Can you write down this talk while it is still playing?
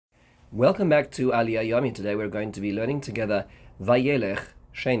Welcome back to Aliya. Today we're going to be learning together Vayeilech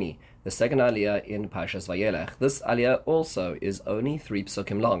Sheni, the second Aliya in Parshas Vayeilech. This Aliya also is only 3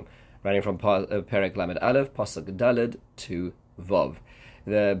 psukim long, running from Perek Lamed Aleph, Pasuk Daled to Vov.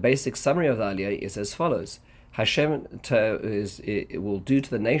 The basic summary of the Aliya is as follows. Hashem will do to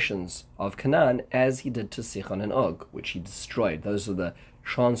the nations of Canaan as he did to Sichon and Og, which he destroyed. Those are the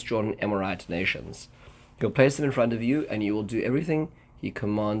Trans-Jordan Amorite nations. He'll place them in front of you and you will do everything he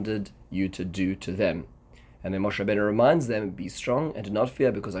commanded you to do to them. And then Moshe Rabbeinu reminds them, be strong and do not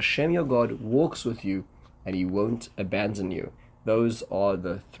fear, because Hashem your God walks with you and he won't abandon you. Those are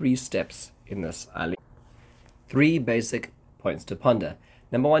the 3 steps in this Aliya. 3 basic points to ponder.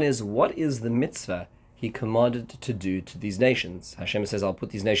 Number 1 is, what is the mitzvah he commanded to do to these nations? Hashem says, I'll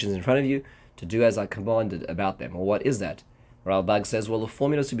put these nations in front of you to do as I commanded about them. Well, what is that? Ralbag says, well, the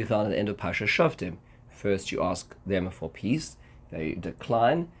formula is to be found at the end of Parsha Shoftim. First you ask them for peace. They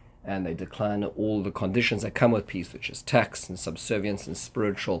decline, and they decline all the conditions that come with peace, which is tax and subservience and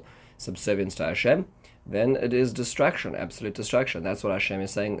spiritual subservience to Hashem. Then it is distraction, absolute distraction. That's what Hashem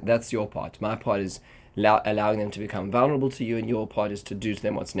is saying. That's your part. My part is allowing them to become vulnerable to you, and your part is to do to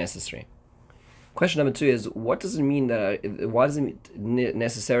them what's necessary. Question number 2 is, what does it mean why does it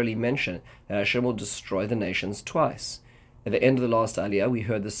necessarily mention that Hashem will destroy the nations twice? At the end of the last Aliyah, we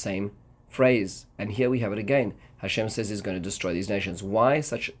heard the same phrase, and here we have it again. Hashem says he's going to destroy these nations. Why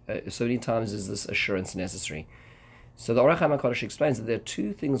so many times is this assurance necessary? So the Orach HaMakodesh explains that there are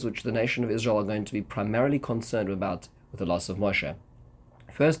 2 things which the nation of Israel are going to be primarily concerned about with the loss of Moshe.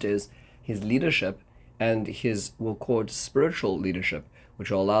 First is his leadership and his, we'll call it, spiritual leadership,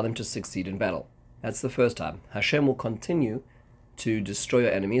 which will allow them to succeed in battle. That's the first time. Hashem will continue to destroy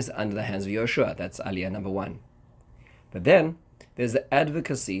your enemies under the hands of Yoshua. That's Aliyah number 1. But then there's the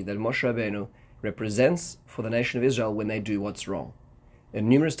advocacy that Moshe Rabbeinu represents for the nation of Israel when they do what's wrong. And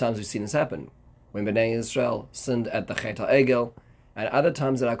numerous times we've seen this happen. When Bnei Israel sinned at the Chet HaEgel, and other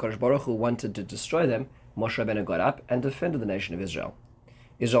times that HaKadosh Baruch Hu wanted to destroy them, Moshe Rabbeinu got up and defended the nation of Israel.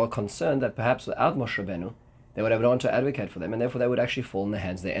 Israel concerned that perhaps without Moshe Rabbeinu, they would have no one to advocate for them, and therefore they would actually fall in the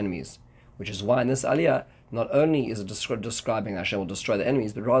hands of their enemies. Which is why in this Aliyah, not only is it describing Hashem will destroy the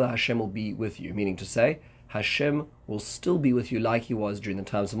enemies, but rather Hashem will be with you, meaning to say, Hashem will still be with you like he was during the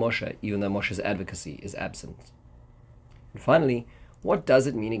times of Moshe, even though Moshe's advocacy is absent. And finally, what does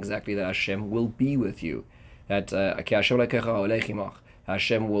it mean exactly that Hashem will be with you? That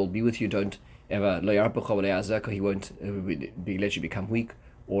Hashem will be with you, don't ever, he won't let you become weak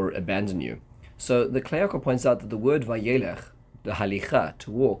or abandon you. So the Klei Yaakov points out that the word Vayeilech, the halicha, to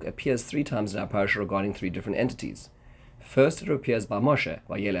walk, appears 3 times in our parasha regarding 3 different entities. First it appears by Moshe,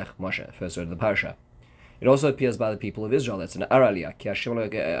 Vayeilech Moshe, first word of the parasha. It also appears by the people of Israel. That's an Aliya.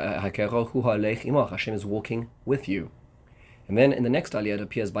 Hashem is walking with you. And then in the next Aliyah, it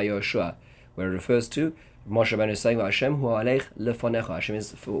appears by Yoshua, where it refers to Moshe Rabbeinu saying, Hashem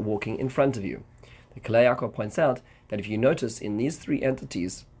is walking in front of you. The Klei Yaakov points out that if you notice in these 3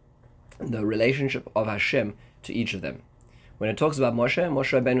 entities, the relationship of Hashem to each of them. When it talks about Moshe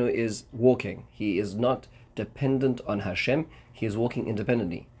Rabbeinu is walking. He is not dependent on Hashem. He is walking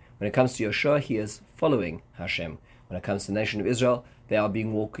independently. When it comes to Yoshua, he is following Hashem. When it comes to the nation of Israel, they are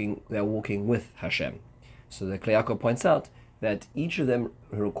walking with Hashem. So the Klei Yaakov points out that each of them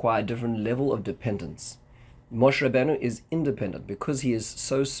require a different level of dependence. Moshe Rabbeinu is independent because he is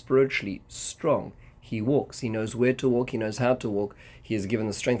so spiritually strong. He walks. He knows where to walk. He knows how to walk. He is given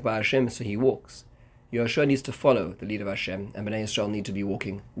the strength by Hashem, so he walks. Yoshua needs to follow the lead of Hashem, and Bnei Israel need to be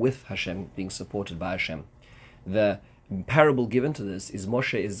walking with Hashem, being supported by Hashem. The parable given to this is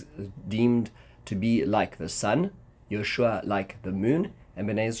Moshe is deemed to be like the sun, Yoshua like the moon, and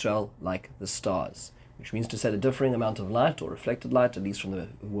Bnei Israel like the stars, which means to say the differing amount of light or reflected light, at least from the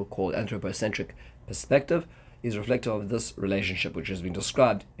we'll call anthropocentric perspective, is reflective of this relationship which has been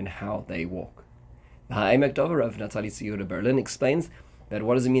described in how they walk. The Ha'emek Dover of Natali Tziyuda Berlin explains that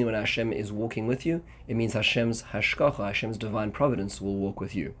what does it mean when Hashem is walking with you? It means Hashem's hashkacha, Hashem's divine providence will walk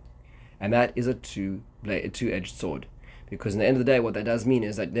with you. And that is a two-edged sword. Because in the end of the day, what that does mean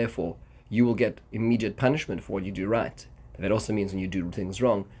is that therefore you will get immediate punishment for what you do right. But that also means when you do things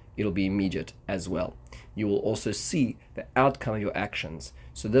wrong, it'll be immediate as well. You will also see the outcome of your actions.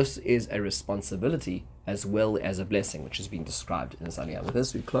 So this is a responsibility as well as a blessing, which is being described in this Aliyah. With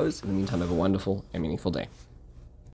this, we close. In the meantime, have a wonderful and meaningful day.